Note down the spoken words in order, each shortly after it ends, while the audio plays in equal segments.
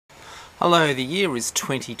Hello, the year is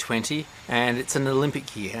 2020 and it's an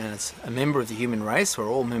Olympic year, and as a member of the human race, we're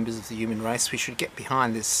all members of the human race, we should get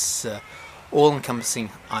behind this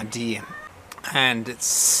all-encompassing idea. And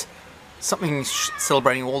it's something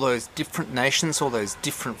celebrating all those different nations, all those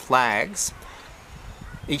different flags.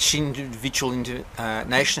 Each individual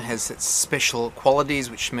nation has its special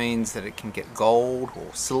qualities, which means that it can get gold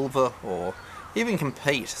or silver or even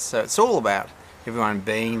compete. So it's all about everyone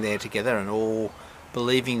being there together and all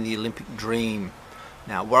believing the Olympic dream.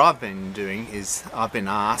 Now, what I've been doing is I've been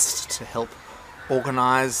asked to help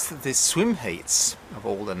organise the swim heats of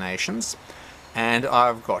all the nations, and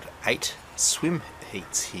I've got 8 swim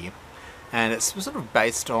heats here, and it's sort of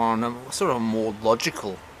based on a sort of a more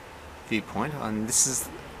logical viewpoint, and this is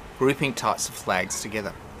grouping types of flags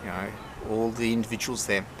together, all the individuals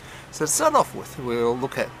there. So to start off with, we'll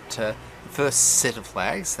look at the first set of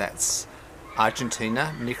flags. That's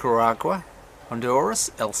Argentina, Nicaragua, Honduras,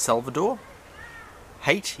 El Salvador,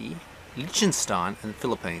 Haiti, Liechtenstein and the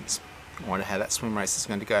Philippines. I wonder how that swim race is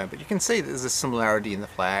going to go, but you can see there's a similarity in the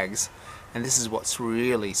flags, and this is what's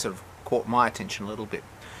really sort of caught my attention a little bit.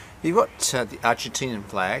 You've got the Argentinian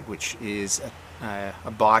flag, which is a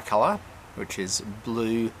bicolour, which is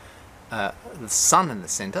blue, the sun in the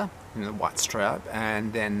centre, in the white stripe,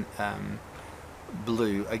 and then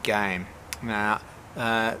blue again. Now,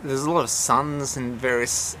 there's a lot of suns in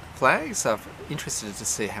various flags, so I'm interested to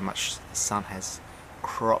see how much the sun has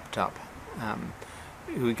cropped up.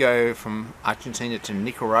 We go from Argentina to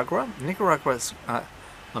Nicaragua. Nicaragua's,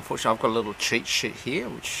 unfortunately, I've got a little cheat sheet here,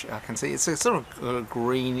 which I can see. It's a sort of a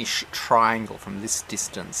greenish triangle from this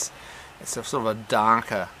distance. It's a sort of a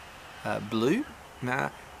darker blue.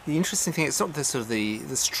 Now, the interesting thing, it's not the sort of the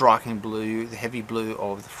striking blue, the heavy blue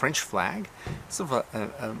of the French flag. It's sort of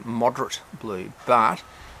a moderate blue, but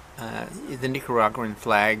the Nicaraguan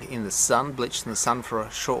flag in the sun, bleached in the sun for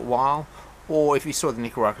a short while, or if you saw the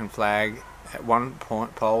Nicaraguan flag at one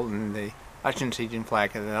pole and the Argentinian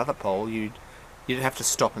flag at another pole, you'd have to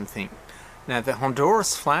stop and think. Now, the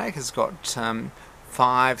Honduras flag has got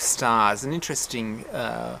 5 stars, and interesting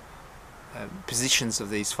positions of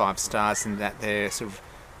these 5 stars in that they're sort of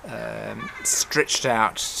stretched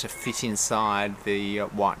out to fit inside the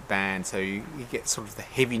white band, so you get sort of the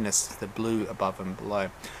heaviness of the blue above and below.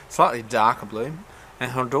 Slightly darker blue,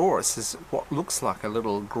 and Honduras is what looks like a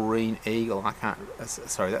little green eagle. Honduras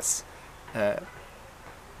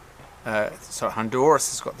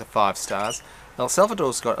has got the 5 stars. El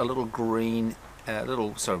Salvador's got a little green,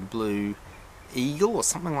 little sort of blue eagle or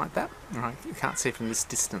something like that. Right, you can't see from this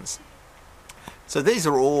distance. So these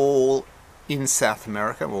are all in South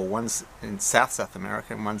America, or one's in South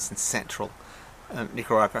America and one's in Central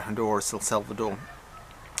Nicaragua, Honduras, El Salvador.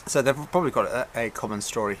 So they've probably got a common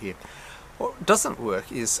story here. What doesn't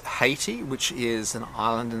work is Haiti, which is an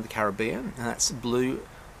island in the Caribbean, and that's blue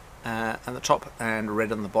at the top and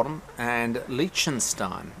red on the bottom, and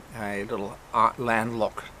Liechtenstein, a little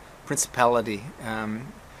landlocked principality. I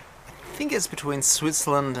think it's between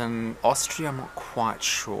Switzerland and Austria. I'm not quite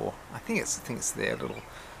sure. I think it's their little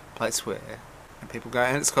place where people go,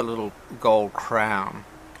 and it's got a little gold crown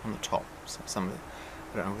on the top. So I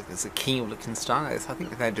don't know if there's a king of Liechtenstein. I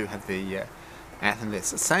think they do have the anthem there.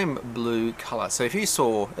 It's the same blue colour. So if you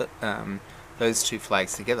saw those 2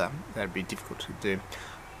 flags together, that'd be difficult to do.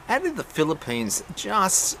 Added the Philippines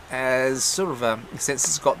just as sort of a sense.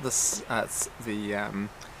 It's got this the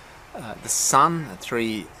sun,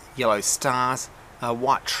 3 yellow stars, a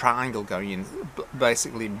white triangle going in,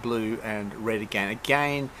 basically blue and red again.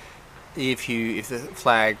 Again, if the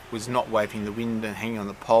flag was not waving in the wind and hanging on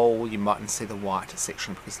the pole, you mightn't see the white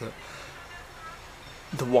section, because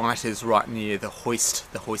the white is right near the hoist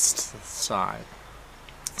side.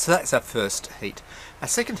 So that's our first heat. Our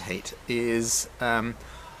second heat is more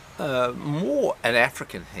an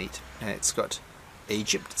African heat. It's got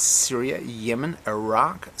Egypt, Syria, Yemen,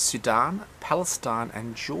 Iraq, Sudan, Palestine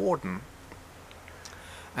and Jordan.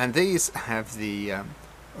 And these have the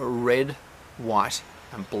red, white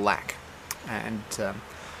and black. And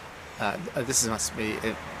this must be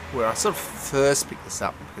where I sort of first picked this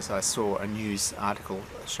up, because I saw a news article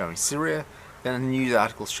showing Syria, then a news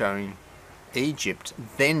article showing Egypt,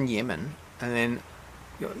 then Yemen, and then,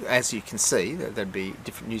 as you can see, there'd be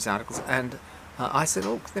different news articles, and I said,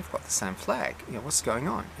 "Oh, they've got the same flag. What's going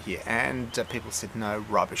on here?" And people said, "No,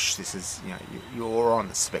 rubbish. This is, you're on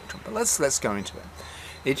the spectrum." But let's go into it.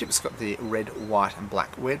 Egypt's got the red, white and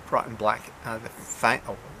black. Red, white and black are the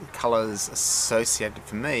colours associated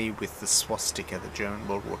for me with the swastika, the German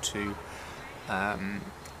World War II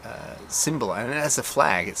symbol. And as a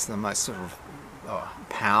flag, it's the most sort of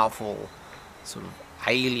powerful, sort of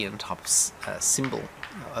alien type of symbol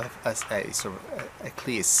a sort of a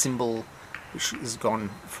clear symbol, which has gone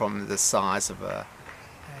from the size of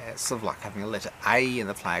sort of like having a letter A in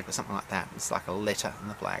the flag or something like that. It's like a letter in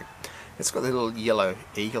the flag. It's got a little yellow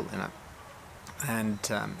eagle in it, and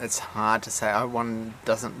it's hard to say. One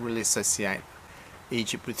doesn't really associate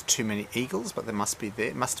Egypt with too many eagles, but they must be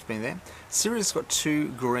there. Must have been there. Syria's got 2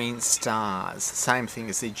 green stars, same thing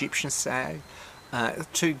as the Egyptian flag.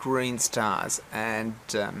 2 green stars, and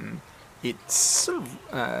it's sort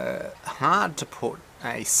of hard to put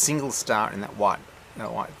a single star in that white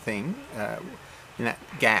thing, in that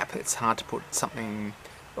gap. It's hard to put something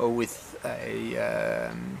with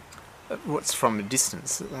a what's from a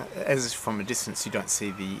distance. As from a distance, you don't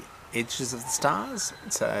see the edges of the stars,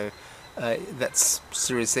 so that's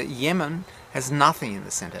serious. Yemen has nothing in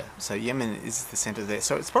the centre, so Yemen is the centre there.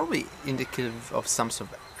 So it's probably indicative of some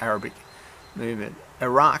sort of Arabic movement.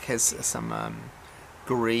 Iraq has some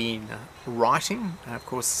green writing, and of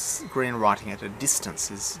course green writing at a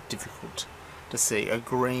distance is difficult to see. A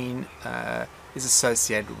green is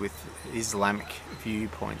associated with Islamic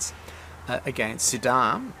viewpoints. Again,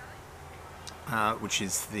 Sudan, which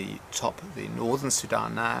is the top of the northern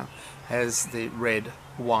Sudan now, has the red,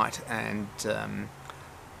 white and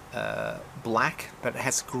black, but it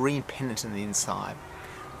has green pennant in the inside.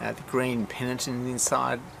 The green pennant in the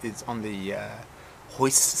inside is on the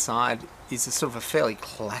hoist side, is a sort of a fairly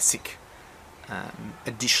classic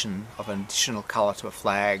addition of an additional colour to a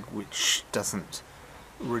flag, which doesn't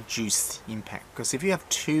reduce the impact, because if you have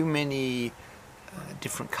too many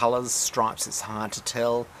different colours, stripes, it's hard to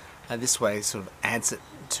tell. This way sort of adds it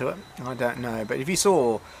to it. I don't know, but if you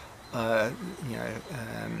saw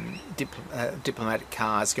diplomatic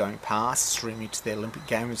cars going past, streaming to the Olympic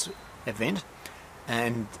Games event,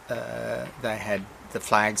 and they had the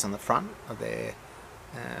flags on the front of their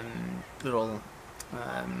little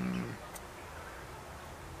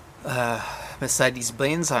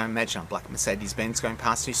Mercedes-Benz, I imagine a black Mercedes-Benz going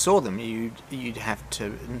past, you saw them, you'd have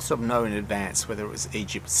to sort of know in advance whether it was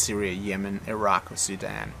Egypt, Syria, Yemen, Iraq or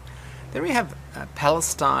Sudan. Then we have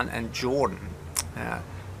Palestine and Jordan.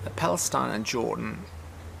 Palestine and Jordan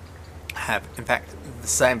have, in fact, the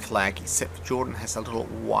same flag, except Jordan has a little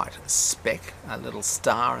white speck, a little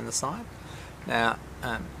star in the side. Now,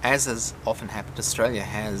 as has often happened, Australia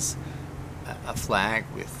has a flag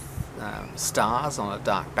with stars on a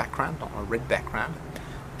dark background, on a red background,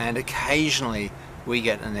 and occasionally we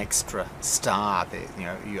get an extra star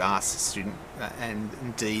there. You ask the student, and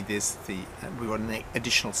indeed we've got an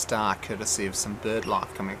additional star courtesy of some bird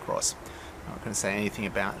life coming across. I'm not going to say anything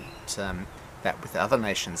about that with other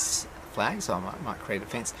nations' flags, so I might create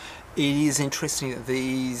offence. It is interesting that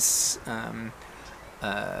these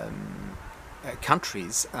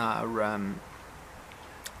countries are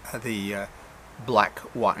the black,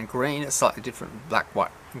 white and green. It's slightly different, black, white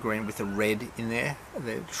and green with the red in there,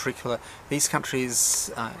 the tricolour. These countries,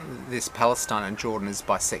 this Palestine and Jordan, is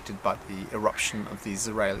bisected by the eruption of the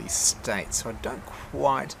Israeli state, so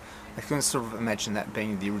I can sort of imagine that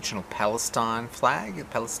being the original Palestine flag, a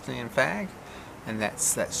Palestinian flag, and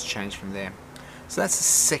that's changed from there. So that's the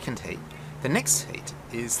second heat. The next heat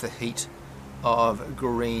is the heat of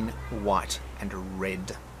green, white and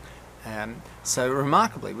red. So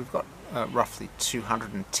remarkably, we've got roughly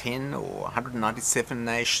 210 or 197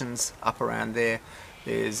 nations up around there.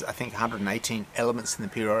 There's, I think, 118 elements in the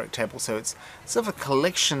periodic table, so it's sort of a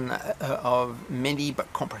collection of many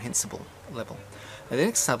but comprehensible level. Now, the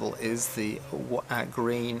next level is the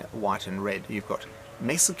green, white and red. You've got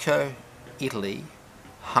Mexico, Italy,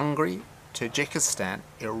 Hungary, Tajikistan,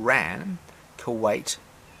 Iran, Kuwait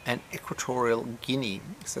and Equatorial Guinea.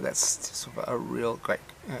 So that's sort of a real great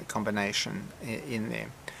combination in there.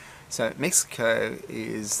 So Mexico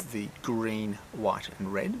is the green, white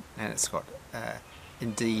and red, and it's got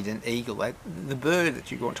indeed an eagle. The bird that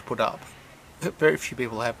you're going to put up, very few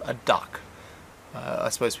people have a duck. I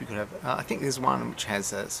suppose we could have, I think there's one which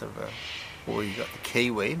has a sort of a, or you've got the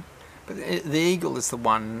kiwi, but the eagle is the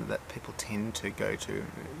one that people tend to go to.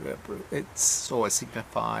 It's always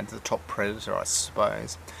signified the top predator, I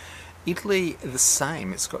suppose. Italy, the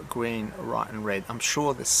same. It's got green, white and red. I'm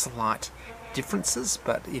sure there's slight differences,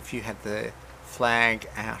 but if you had the flag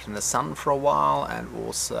out in the sun for a while, and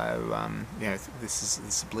also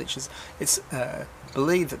this bleaches, it's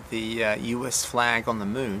believed that the US flag on the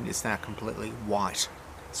moon is now completely white.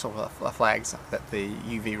 Sort of flags that the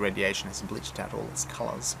UV radiation has bleached out all its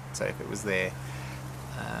colours. So if it was there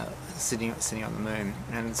sitting on the moon,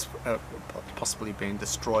 and it's possibly being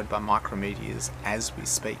destroyed by micrometeors as we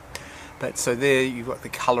speak. But so there you've got the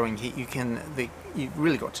colouring here. You've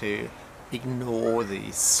really got to ignore the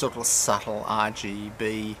sort of subtle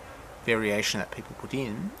RGB variation that people put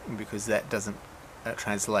in, because that doesn't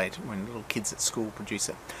translate when little kids at school produce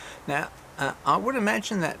it. Now, I would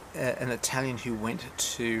imagine that an Italian who went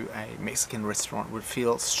to a Mexican restaurant would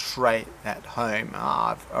feel straight at home.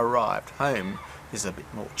 I've arrived home. There's a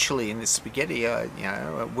bit more chili in this spaghetti.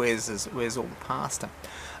 Where's all the pasta?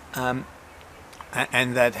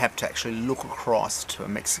 And they'd have to actually look across to a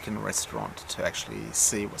Mexican restaurant to actually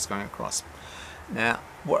see what's going across. Now,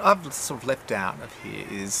 what I've sort of left out of here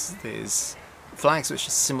is there's flags which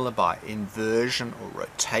are similar by inversion or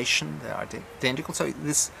rotation. They're identical. So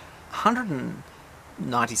this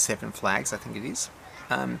 197 flags, I think it is.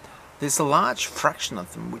 There's a large fraction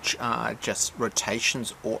of them which are just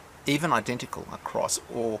rotations or even identical across,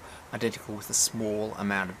 or identical with a small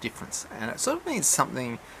amount of difference. And it sort of means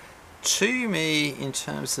something to me in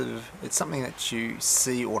terms of it's something that you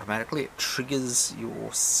see automatically. It triggers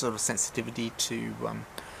your sort of sensitivity to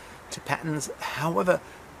patterns. However,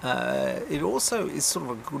 it also is sort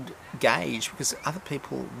of a good gauge, because other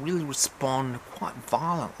people really respond quite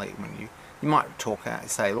violently when you might talk out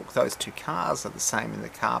and say, look, those two cars are the same in the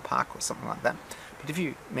car park or something like that. But if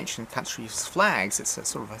you mention countries' flags, it's a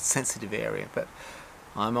sort of a sensitive area. But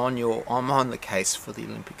I'm on the case for the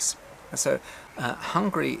Olympics. So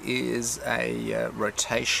Hungary is a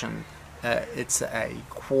rotation. It's a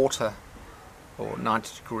quarter or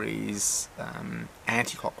 90 degrees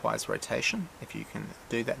anti-clockwise rotation, if you can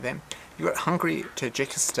do that then. You've got Hungary,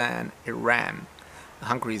 Tajikistan, Iran.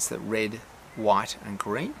 Hungary is the red, white and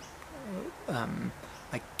green.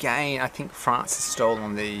 Again, I think France has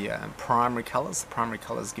stolen the primary colours. The primary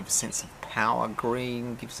colours give a sense of power.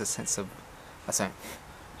 Green gives a sense of,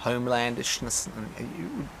 homelandishness.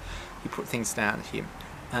 And you put things down here.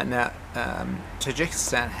 Now,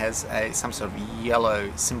 Tajikistan has some sort of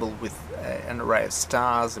yellow symbol with an array of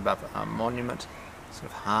stars above a monument, sort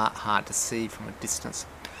of hard to see from a distance.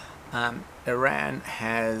 Iran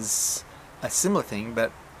has a similar thing,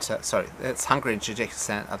 but it's Hungary and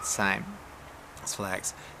Tajikistan are the same as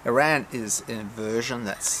flags. Iran is an inversion,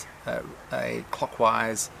 that's a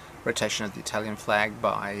clockwise rotation of the Italian flag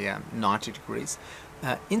by 90 degrees.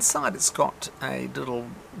 Inside it's got a little,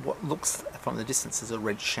 what looks from the distance as a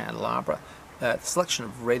red candelabra. The selection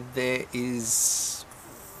of red there is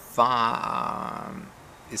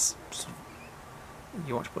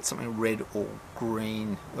you want to put something red or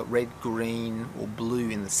green, red, green or blue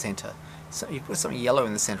in the centre. So you put something yellow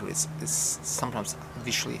in the centre, it's sometimes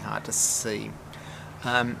visually hard to see.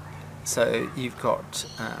 So you've got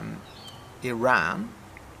Iran.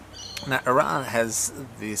 Now Iran has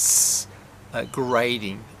this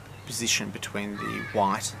grading position between the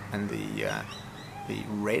white and the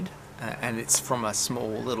red, and it's from a small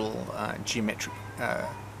little geometric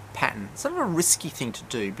pattern. It's sort of a risky thing to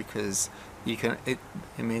do, because it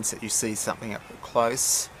means that you see something at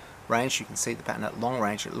close range, you can see the pattern. At long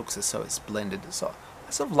range it looks as though it's blended. So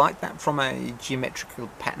I sort of like that from a geometrical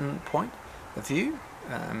pattern point of view.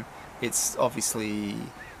 It's obviously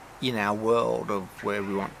in our world of where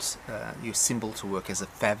we want your symbol to work as a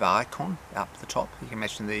favicon up the top. You can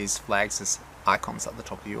imagine these flags as icons up the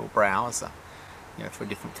top of your browser. For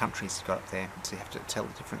different countries you've got up there, so you have to tell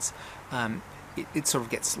the difference. It sort of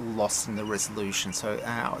gets lost in the resolution. So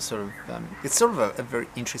it's sort of a very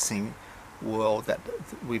interesting world that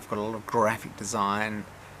we've got a lot of graphic design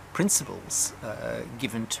principles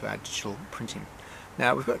given to our digital printing.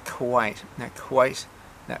 Now we've got Kuwait. Now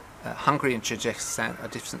Hungary and Tajikistan are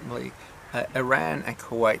differently. Iran and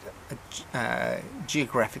Kuwait are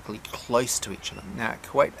geographically close to each other. Now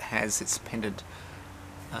Kuwait has its pendant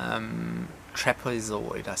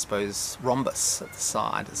trapezoid, I suppose, rhombus at the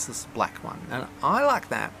side. It's this black one, and I like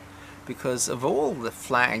that because of all the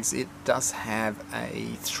flags, it does have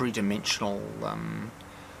a three-dimensional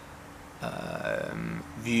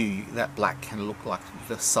view. That black can look like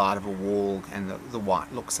the side of a wall, and the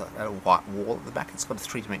white looks like a white wall at the back. It's got a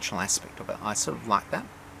three-dimensional aspect of it. I sort of like that,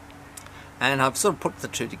 and I've sort of put the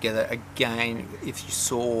two together again. If you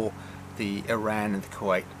saw the Iran and the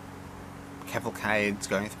Kuwait cavalcades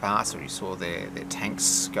going past, or you saw their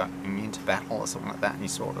tanks going into battle or something like that, and you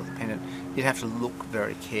saw the pendant, you'd have to look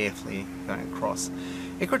very carefully going across.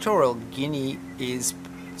 Equatorial Guinea is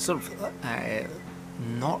sort of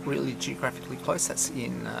not really geographically close. That's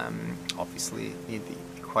in obviously near the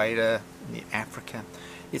equator, near Africa.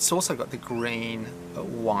 It's also got the green,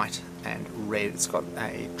 white and red. It's got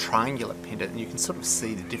a triangular pendant, and you can sort of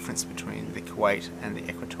see the difference between the Kuwait and the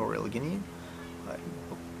Equatorial Guinea.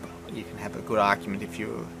 You can have a good argument if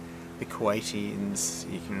you're the Kuwaitians,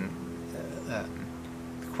 you can the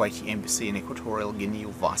Kuwaiti embassy in Equatorial Guinea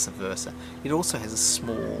or vice versa. It also has a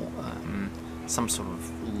small some sort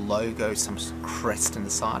of logo, some sort of crest in the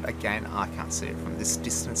side. Again, I can't see it from this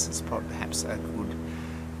distance. It's probably perhaps a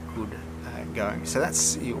good going. So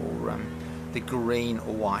that's your the green,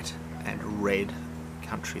 white, and red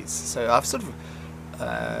countries. So I've sort of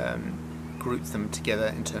grouped them together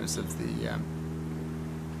in terms of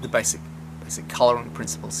the basic colouring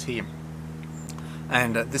principles here.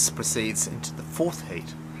 And this proceeds into the fourth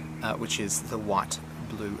heat, which is the white,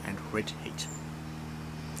 blue, and red heat.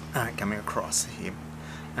 Coming across here.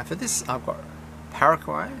 Now for this I've got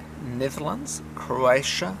Paraguay, Netherlands,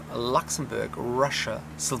 Croatia, Luxembourg, Russia,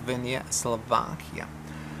 Slovenia, Slovakia,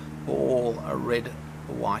 all are red,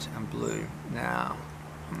 white and blue. Now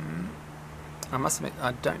I must admit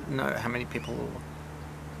I don't know how many people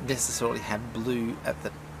necessarily have blue at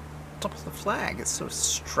the top of the flag. It's sort of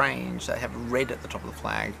strange. They have red at the top of the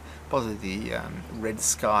flag, possibly the red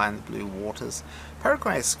sky and the blue waters.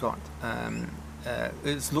 Paraguay's got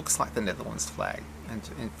it looks like the Netherlands flag, and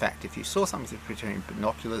in fact if you saw something between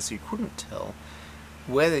binoculars you couldn't tell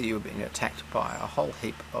whether you were being attacked by a whole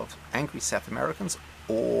heap of angry South Americans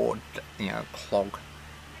or, you know, clog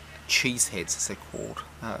cheeseheads as they're called,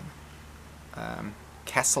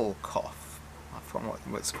 Kasselkoff, from what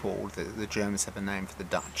it's called. The Germans have a name for the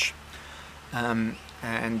Dutch. And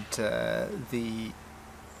the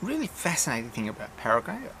really fascinating thing about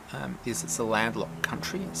Paraguay is it's a landlocked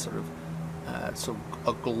country. It's sort of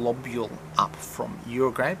a globule up from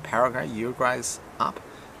Uruguay. Uruguay's up,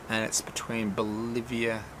 and it's between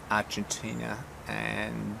Bolivia, Argentina,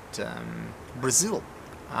 and Brazil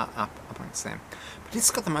up amongst them. But it's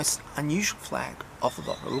got the most unusual flag of the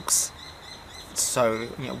lot. It looks so,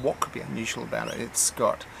 you know, what could be unusual about it? It's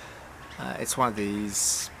got it's one of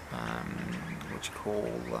these what you call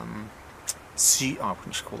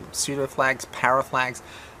pseudo flags, para flags.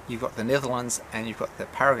 You've got the Netherlands and you've got the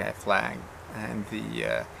Paraguay flag, and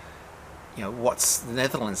the you know, what's the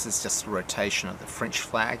Netherlands is just a rotation of the French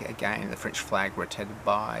flag. Again, the French flag rotated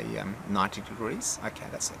by 90 degrees. Okay,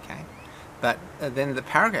 that's okay. But then the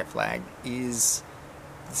Paraguay flag is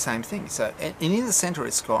the same thing. So, and in the centre,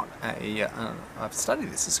 it's got a. I've studied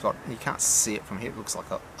this. It's got. You can't see it from here. It looks like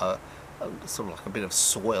a sort of like a bit of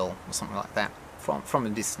soil or something like that from a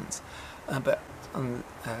distance. But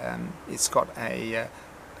it's got a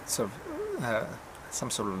sort of some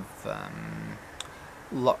sort of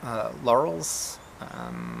laurels,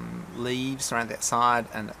 leaves around that side,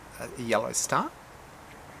 and a yellow star.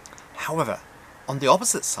 However, on the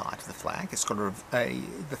opposite side of the flag, it's got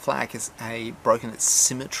the flag is broken its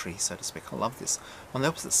symmetry, so to speak. I love this. On the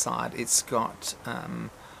opposite side, it's got I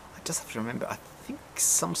just have to remember. I think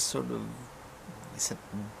some sort of, it's a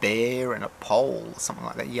bear and a pole, or something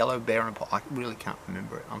like that. Yellow bear and a pole. I really can't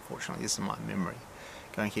remember it. Unfortunately, this is my memory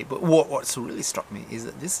going here. But what's really struck me is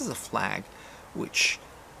that this is a flag which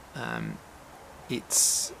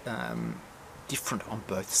it's different on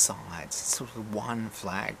both sides. It's sort of one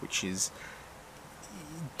flag which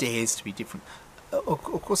dares to be different. Of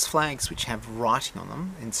course, flags which have writing on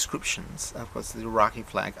them, inscriptions, of course the Iraqi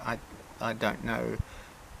flag, I don't know,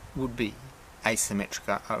 would be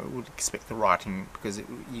asymmetric. I would expect the writing, because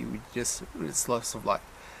it's lots of, like,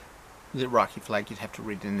 the Iraqi flag you'd have to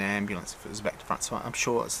read in an ambulance if it was back to front. So I'm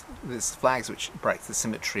sure there's flags which break the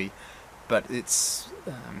symmetry, but it's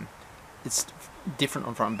different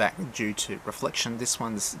on front and back due to reflection. This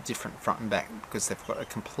one's different front and back because they've got a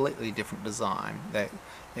completely different design. They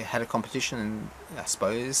had a competition, I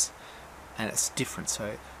suppose, and it's different.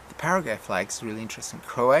 So the Paraguay flag is really interesting.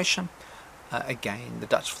 Croatia, again, the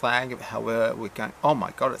Dutch flag. However, we're going, oh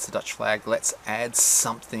my God, it's a Dutch flag. Let's add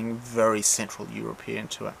something very Central European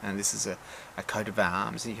to it. And this is a coat of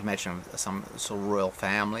arms. You can imagine some sort of royal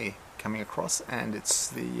family coming across, and it's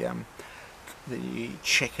the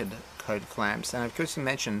checkered coat of arms. And of course, you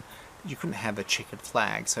imagine you couldn't have a checkered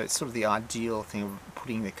flag, so it's sort of the ideal thing of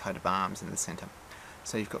putting the coat of arms in the centre.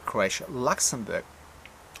 So you've got Croatia. Luxembourg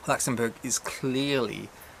is clearly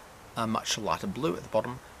a much lighter blue at the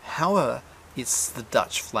bottom. However, it's the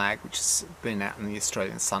Dutch flag, which has been out in the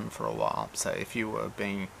Australian sun for a while. So if you were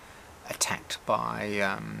being attacked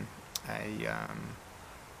by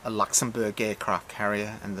a Luxembourg aircraft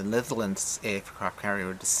carrier and the Netherlands aircraft carrier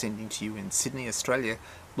were descending to you in Sydney, Australia,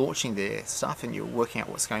 launching their stuff, and you're working out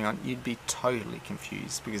what's going on, you'd be totally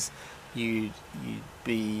confused, because your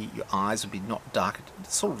eyes would be not dark,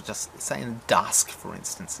 sort of just say in dusk, for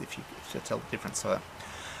instance, if you tell the difference. So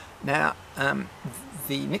now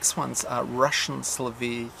the next ones are Russian,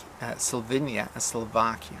 Slovenia and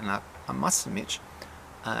Slovakia. And I must admit,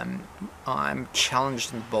 I'm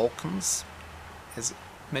challenged in the Balkans, as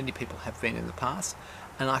many people have been in the past,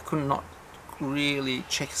 and I could not really.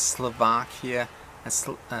 Czechoslovakia and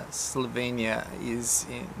Slovenia is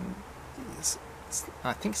in.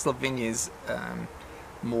 I think Slovenia is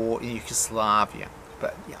more in Yugoslavia,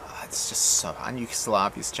 but yeah, it's just so hard.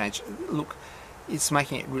 Yugoslavia's changed. Look, it's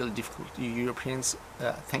making it really difficult. You Europeans,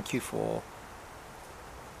 thank you for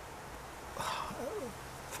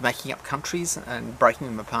making up countries and breaking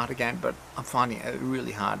them apart again, but I'm finding it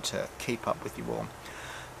really hard to keep up with you all.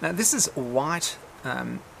 Now this is white,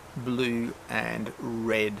 blue and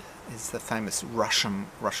red is the famous Russian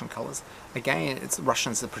colours. Again, it's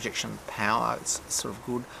Russian's the projection of power. It's sort of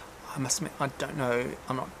good. I must admit, I don't know,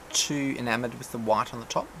 I'm not too enamoured with the white on the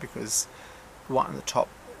top, because the white on the top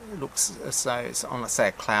looks as though it's on, let's say,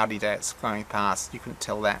 a cloudy day it's going past. You couldn't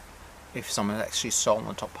tell that if someone had actually stolen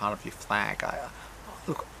the top part of your flag.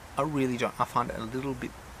 Look, I really don't. I find it a little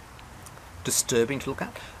bit disturbing to look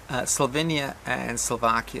at. Slovenia and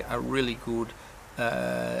Slovakia are really good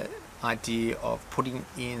idea of putting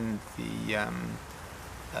in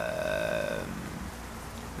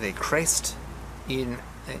their crest in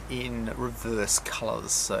reverse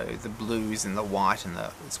colours. So the blue is in the white, and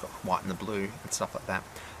it's got white and the blue and stuff like that.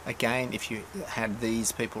 Again, if you had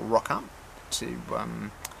these people rock up to,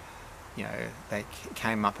 you know, they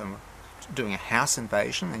came up and were doing a house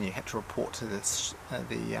invasion, and you had to report to this,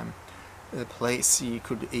 the police, you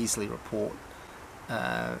could easily report,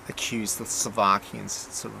 accuse the Slovakians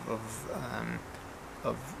sort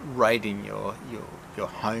of raiding your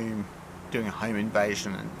home, doing a home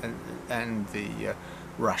invasion, and the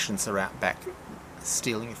Russians are out back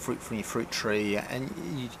stealing fruit from your fruit tree, and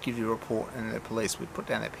you give your report, and the police would put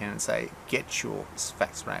down their pen and say, "Get your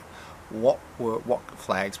facts right. What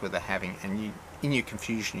flags were they having?" And you, in your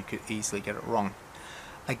confusion, you could easily get it wrong.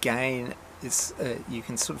 Again, it's you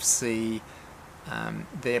can sort of see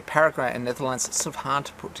their Paraguay and Netherlands. It's sort of hard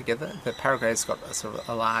to put together. The Paraguay's got a sort of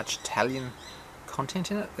a large Italian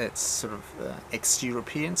content in it. That's sort of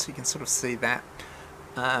ex-European, so you can sort of see that.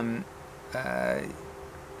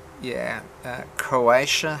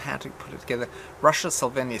 Croatia, how to put it together. Russia,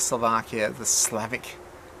 Slovenia, Slovakia, the Slavic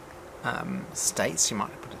states, you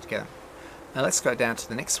might put it together. Now let's go down to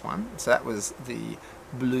the next one. So that was the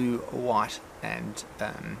blue, white, and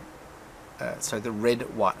so the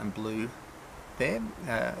red, white, and blue there.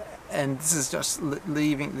 And this is just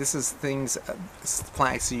leaving. This is things,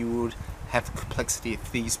 flags that you would have complexity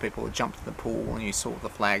if these people would jump to the pool and you saw the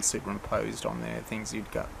flags superimposed on there. Things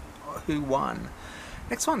you'd go, who won?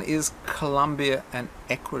 Next one is Colombia and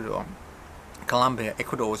Ecuador.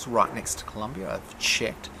 Ecuador is right next to Colombia. I've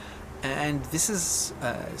checked. And this is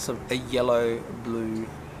sort of a yellow, blue,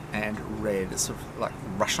 and red. It's sort of like the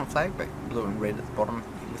Russian flag, but blue and red at the bottom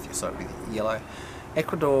with yellow.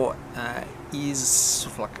 Ecuador is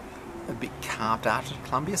sort of like a bit carved out of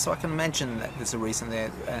Colombia, so I can imagine that there's a reason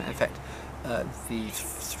there. In fact, the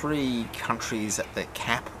three countries at the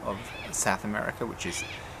cap of South America, which is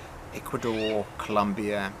Ecuador,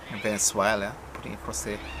 Colombia, and Venezuela, putting across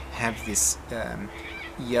there, have this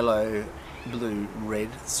yellow, blue, red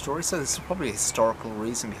story. So there's probably a historical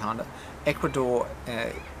reason behind it. Ecuador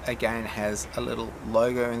again has a little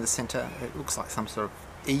logo in the center. It looks like some sort of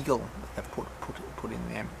eagle that they've put in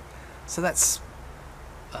there. So that's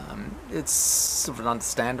it's sort of an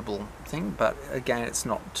understandable thing, but again, it's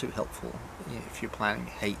not too helpful if you're planning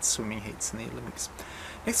swimming heats in the Olympics.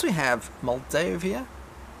 Next we have Moldavia,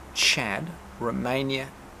 Chad, Romania,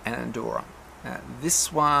 and Andorra.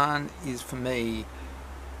 This one is, for me,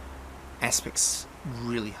 aspects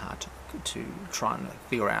really hard to try and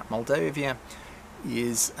figure out. Moldavia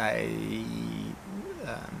is a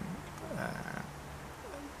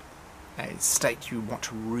state you want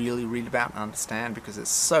to really read about and understand, because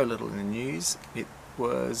it's so little in the news. It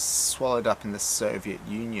was swallowed up in the Soviet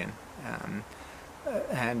Union,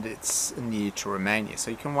 and it's near to Romania.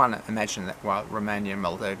 So you can imagine that while Romania and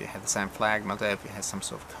Moldavia have the same flag, Moldavia has some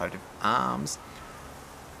sort of coat of arms.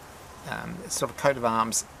 Sort of coat of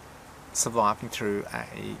arms surviving through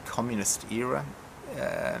a communist era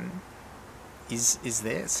is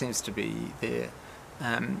there. It seems to be there.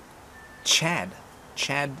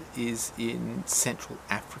 Chad is in Central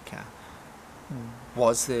Africa.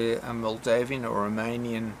 Was there a Moldavian or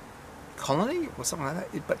Romanian colony or something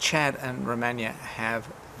like that? But Chad and Romania have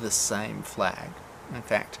the same flag. In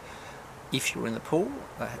fact, if you were in the pool,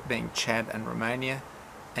 being Chad and Romania,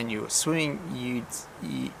 and you were swimming,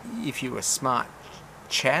 if you were smart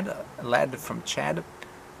Chad, a lad from Chad,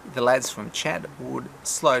 the lads from Chad would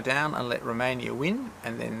slow down and let Romania win,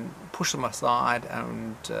 and then push them aside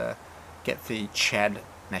and get the Chad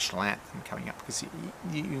national anthem coming up, because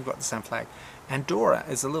you've got the same flag. Andorra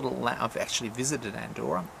is a little. I've actually visited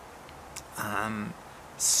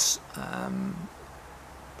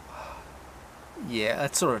yeah,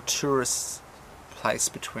 it's sort of a tourist place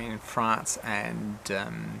between France and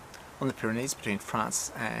on the Pyrenees, between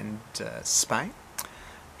France and Spain.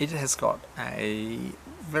 It has got a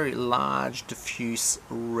very large, diffuse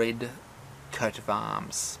red coat of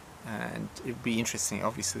arms, and it would be interesting.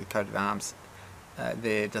 Obviously, the coat of arms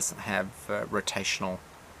there doesn't have rotational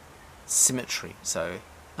symmetry, so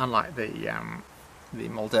unlike the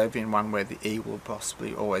Moldovan one, where the eagle would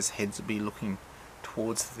possibly always heads be looking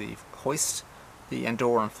towards the hoist, the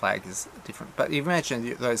Andorran flag is different. But you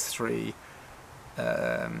imagine those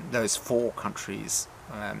four countries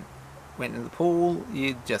went in the pool,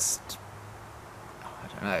 you'd just, I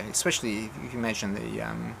don't know, especially if you imagine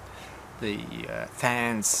the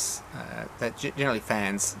fans, that generally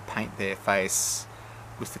fans paint their face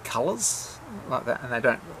with the colours like that, and they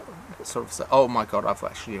don't sort of say, oh my god, I've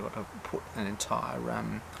actually got to put an entire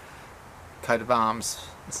coat of arms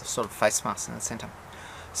as a sort of face mask in the centre.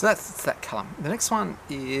 So that's that colour. The next one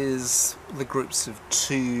is the groups of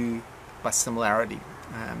two by similarity,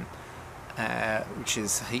 which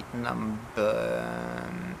is heat number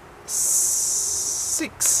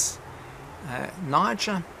 6.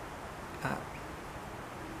 Niger,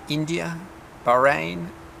 India, Bahrain,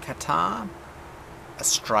 Qatar,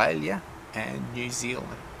 Australia and New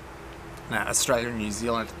Zealand. Now, Australia and New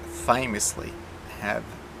Zealand famously have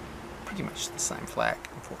pretty much the same flag,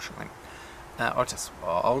 unfortunately.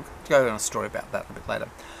 I'll go on a story about that a bit later.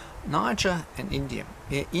 Niger and India.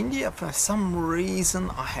 Yeah, India, for some reason,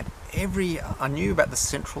 I knew about the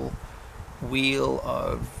central wheel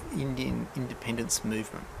of Indian independence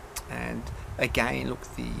movement, and again, look,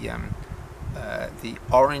 the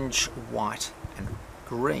orange, white, and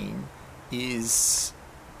green is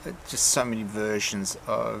just so many versions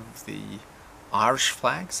of the Irish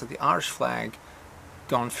flag. So the Irish flag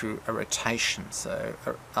gone through a rotation. So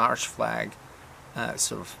Irish flag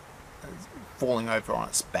sort of falling over on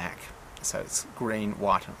its back. So it's green,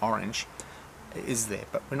 white, and orange is there,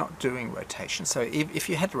 but we're not doing rotation. So if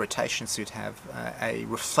you had a rotation, so you'd have a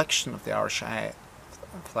reflection of the Irish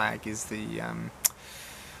flag is the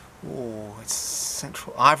it's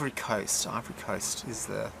central Ivory Coast. Ivory Coast is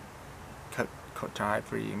the Côte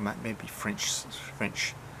d'Ivoire, maybe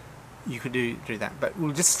French. You could do that, but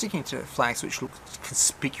we're just sticking to flags which look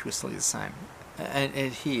conspicuously the same.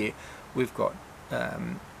 And here we've got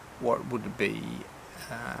what would be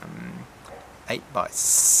 8 by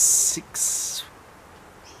 6,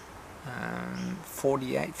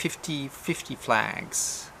 48, 50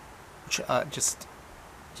 flags, which are just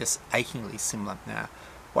achingly similar. Now,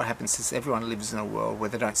 what happens is everyone lives in a world where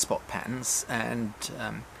they don't spot patterns, and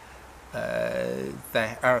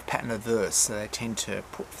they are pattern averse, so they tend to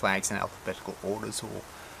put flags in alphabetical orders or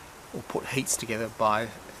put heats together by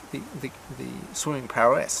the swimming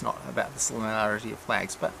prowess, not about the similarity of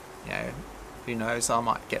flags. But you know, who knows, I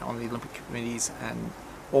might get on the Olympic committees and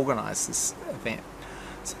organise this event.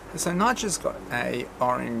 So Niger's got a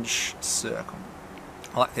orange circle.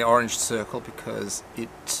 I like the orange circle because it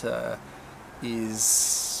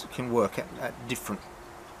can work at different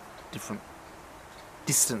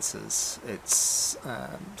distances. It's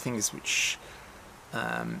things which,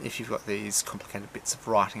 if you've got these complicated bits of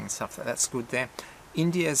writing and stuff, that's good there.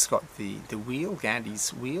 India's got the wheel,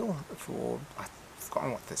 Gandhi's wheel, I've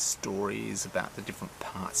forgotten what the story is about the different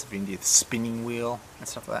parts of India, the spinning wheel and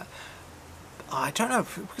stuff like that. I don't know,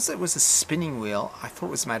 because it was a spinning wheel, I thought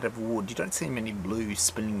it was made of wood. You don't see many blue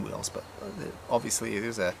spinning wheels, but obviously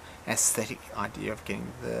there's an aesthetic idea of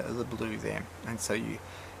getting the blue there. And so you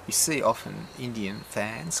see often Indian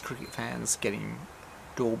fans, cricket fans, getting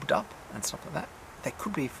daubed up and stuff like that. They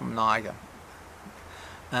could be from Niger.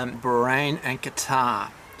 Bahrain and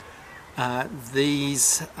Qatar.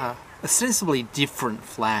 These are ostensibly different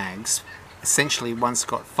flags. Essentially, one's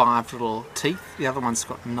got 5 little teeth, the other one's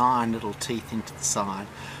got 9 little teeth into the side.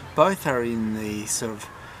 Both are in the sort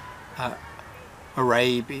of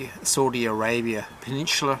Saudi Arabia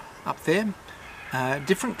peninsula up there.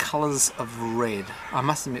 Different colours of red. I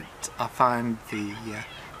must admit, I find the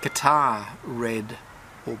Qatar red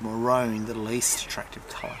or maroon the least attractive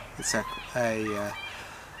colour. It's a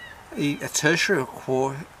tertiary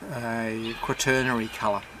or a quaternary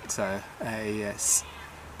colour. So a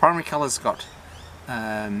primary colour's got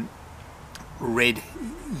red,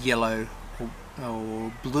 yellow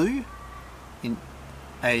or blue. In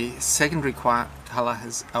a secondary colour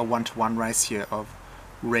has a 1-to-1 ratio of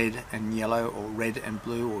red and yellow, or red and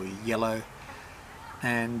blue, or yellow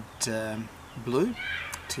and blue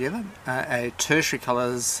together. A tertiary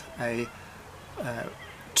colour's a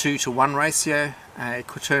 2-to-1 ratio. A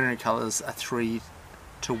quaternary colours a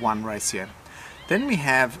 3-to-1 ratio. Then we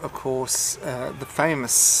have, of course, the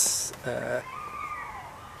famous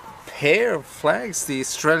pair of flags, the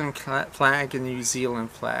Australian flag and the New Zealand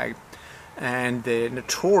flag, and they're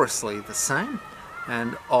notoriously the same,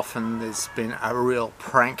 and often there's been a real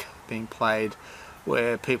prank being played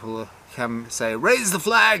where people come say, raise the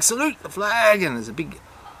flag, salute the flag, and there's a big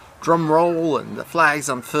drum roll and the flag's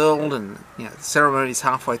unfurled, and the ceremony's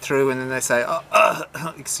halfway through, and then they say,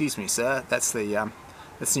 excuse me sir, that's the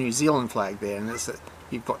New Zealand flag there, and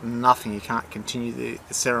you've got nothing, you can't continue the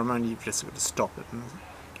ceremony, you've just got to stop it and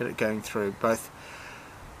get it going through. Both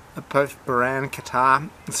Bahrain, Qatar,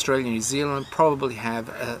 Australia, New Zealand probably have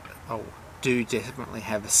definitely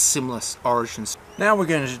have a similar origins. Now we're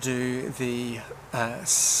going to do the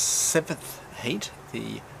 7th heat,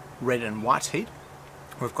 the red and white heat.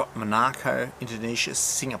 We've got Monaco, Indonesia,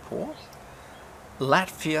 Singapore,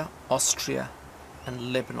 Latvia, Austria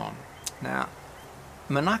and Lebanon. Now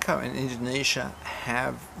Monaco and Indonesia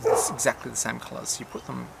have exactly the same colours. You put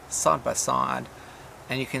them side by side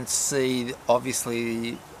and you can see,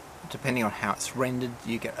 obviously, depending on how it's rendered,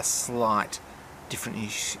 you get a slight different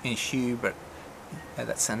in hue, but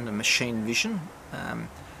that's under machine vision.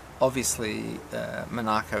 Obviously,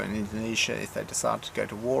 Monaco and Indonesia, if they decide to go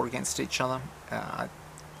to war against each other,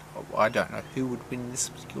 I don't know who would win this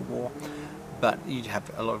particular war, but you'd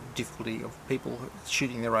have a lot of difficulty of people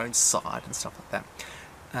shooting their own side and stuff like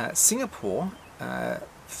that. Singapore,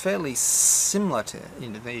 fairly similar to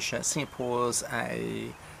Indonesia. Singapore's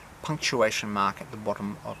a punctuation mark at the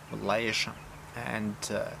bottom of Malaysia, and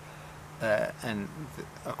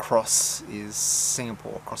across is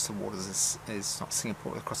Singapore. Across the waters is not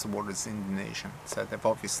Singapore. Across the water is Indonesia. So they've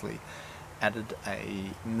obviously added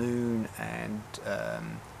a moon and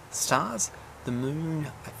stars. The moon,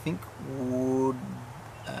 I think, would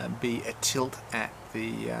be a tilt at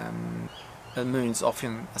the moon's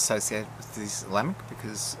often associated with the Islamic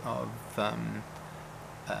because of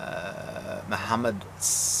Muhammad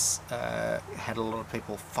had a lot of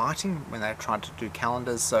people fighting when they tried to do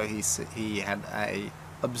calendars, so he had a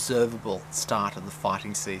observable start of the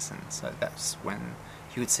fighting season. So that's when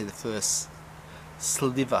you would see the first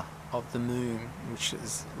sliver of the moon, which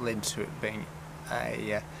has led to it being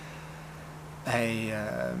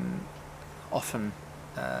often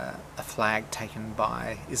a flag taken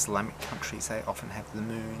by Islamic countries. They often have the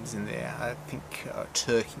moons in there. I think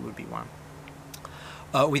Turkey would be one.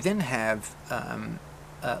 We then have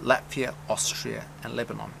Latvia, Austria and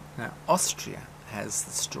Lebanon. Now Austria has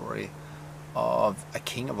the story of a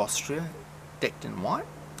king of Austria decked in white,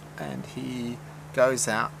 and he goes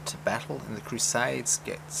out to battle in the Crusades,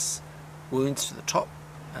 gets wounds to the top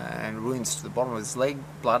and wounds to the bottom of his leg,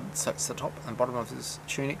 blood soaks the top and bottom of his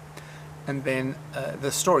tunic, and then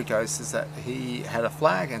the story goes is that he had a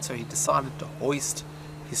flag, and so he decided to hoist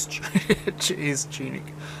his tunic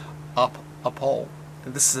up a pole.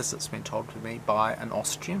 And this is as it's been told to me by an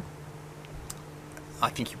Austrian. I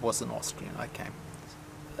think he was an Austrian, okay.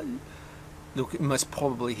 Look, most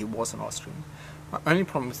probably he was an Austrian. My only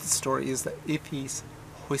problem with the story is that if he's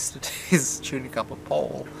hoisted his tunic up a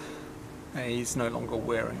pole, he's no longer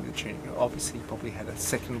wearing the tunic. Obviously he probably had a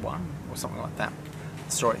second one or something like that.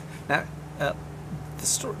 Story. Now,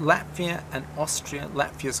 Latvia and Austria,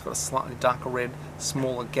 Latvia's got a slightly darker red,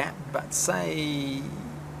 smaller gap, but say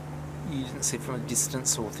you didn't see it from a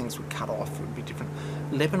distance or things would cut off, it would be different.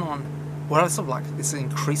 Lebanon, what I sort of like is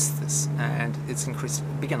increased this, and it's increased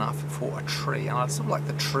big enough for a tree, and I sort of like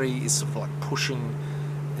the tree is sort of like pushing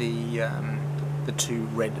the two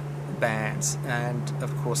red bands. And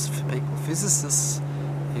of course, for people physicists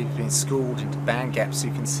who've been schooled into band gaps,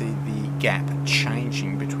 you can see the gap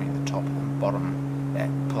changing between the top and bottom at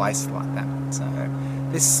places like that. So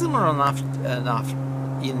they're similar enough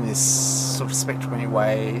in this sort of spectrum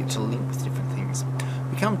anyway to link with different things.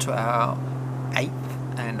 We come to our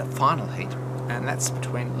 8th and final heat, and that's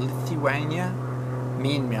between Lithuania,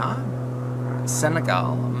 Myanmar,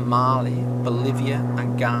 Senegal, Mali, Bolivia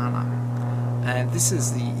and Ghana. And this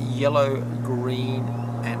is the yellow, green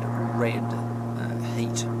and red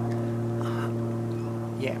heat.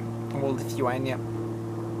 Well, Lithuania,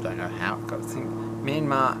 don't know how it got a thing.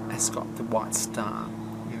 Myanmar has got the white star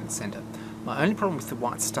in the centre. My only problem with the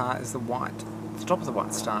white star is the top of the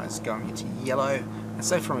white star is going into yellow, and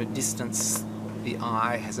so from a distance the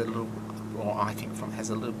eye has a little, or I think has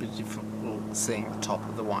a little bit difficult seeing the top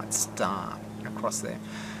of the white star across there.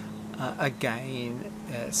 Again,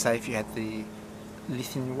 say if you had the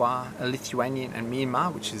Lithuanian and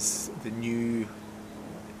Myanmar, which is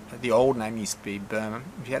the old name used to be Burma.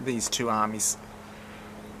 If you had these two armies,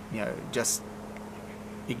 just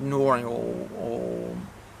ignoring all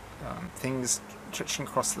things, stretching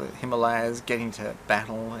across the Himalayas, getting to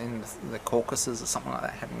battle in the Caucasus or something like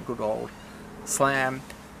that, having a good old slam,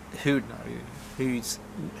 who would know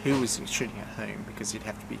who was shooting at whom, because you'd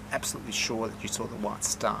have to be absolutely sure that you saw the white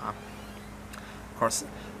star. Of course,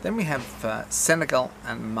 then we have Senegal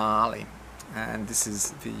and Mali, and this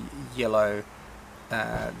is the yellow,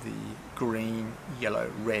 the green,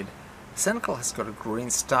 yellow, red. Senegal has got a green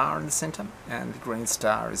star in the centre, and the green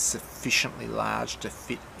star is sufficiently large to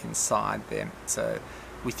fit inside there. So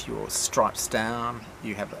with your stripes down,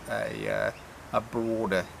 you have a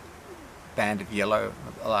broader band of yellow,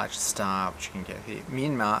 a large star, which you can get here.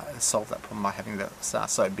 Myanmar has solved that problem by having the star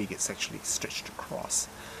so big it's actually stretched across.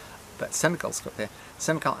 But Senegal's got there.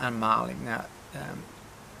 Senegal and Mali. Now,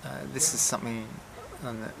 this is something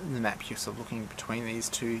on the map. You're sort of looking between these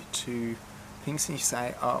two things, and you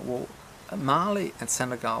say, oh, well, Mali and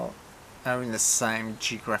Senegal are in the same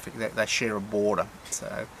geographic, they share a border.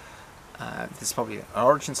 So there's probably an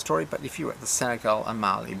origin story, but if you were at the Senegal and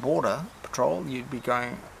Mali border patrol, you'd be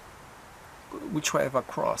going, which way have I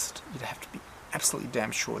crossed? You'd have to be absolutely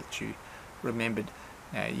damn sure that you remembered.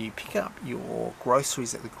 Now, you pick up your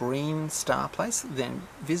groceries at the Green Star place, then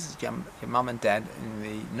visit your mum and dad in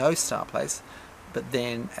the No Star place, but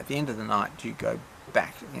then at the end of the night you go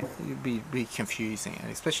back. You know, it'd be confusing,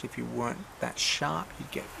 and especially if you weren't that sharp,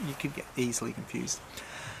 you could get easily confused.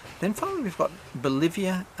 Then finally we've got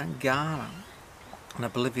Bolivia and Ghana. Now,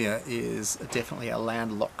 Bolivia is definitely a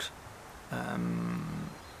landlocked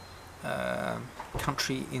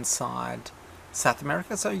country inside South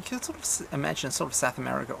America, so you can sort of imagine sort of South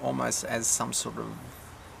America almost as some sort of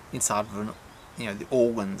inside of an, the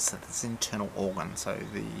organs, this internal organ. So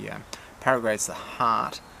the Paraguay's the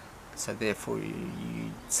heart, so therefore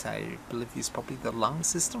you'd say Bolivia is probably the lung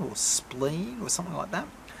system or spleen or something like that.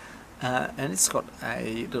 And it's got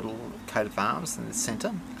a little coat of arms in the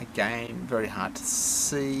centre. Again, very hard to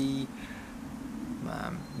see.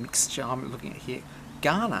 Mixture I'm looking at here.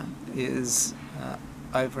 Ghana is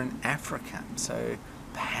over in Africa, so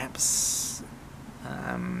perhaps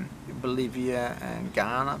Bolivia and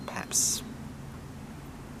Ghana, perhaps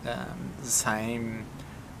the same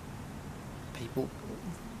people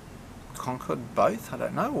conquered both, I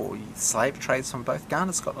don't know, or slave trades from both.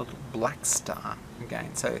 Ghana's got a little black star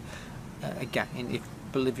again, so again, if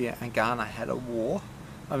Bolivia and Ghana had a war,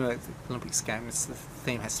 I mean, the Olympics games, the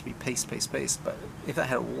theme has to be peace, peace, peace, but if they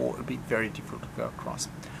had a war, it would be very difficult to go across.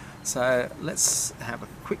 So let's have a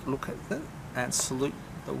quick look at it and salute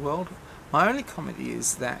the world. My only comment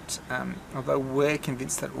is that although we're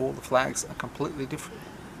convinced that all the flags are completely different,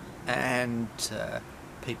 and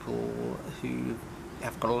people who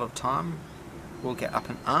have got a lot of time will get up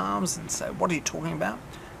in arms and say, what are you talking about?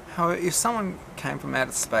 However, if someone came from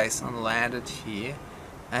outer space and landed here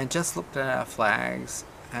and just looked at our flags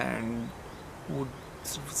and would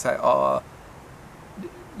sort of say, oh,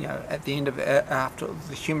 at the end of it, after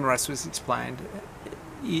the human race was explained,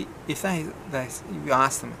 if you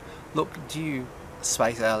ask them, look, do you,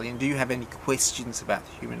 space alien, do you have any questions about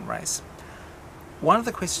the human race? One of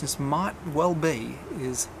the questions might well be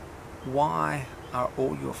is, why are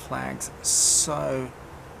all your flags so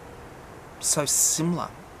similar?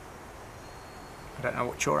 I don't know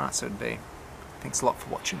what your answer would be. Thanks a lot for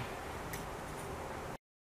watching.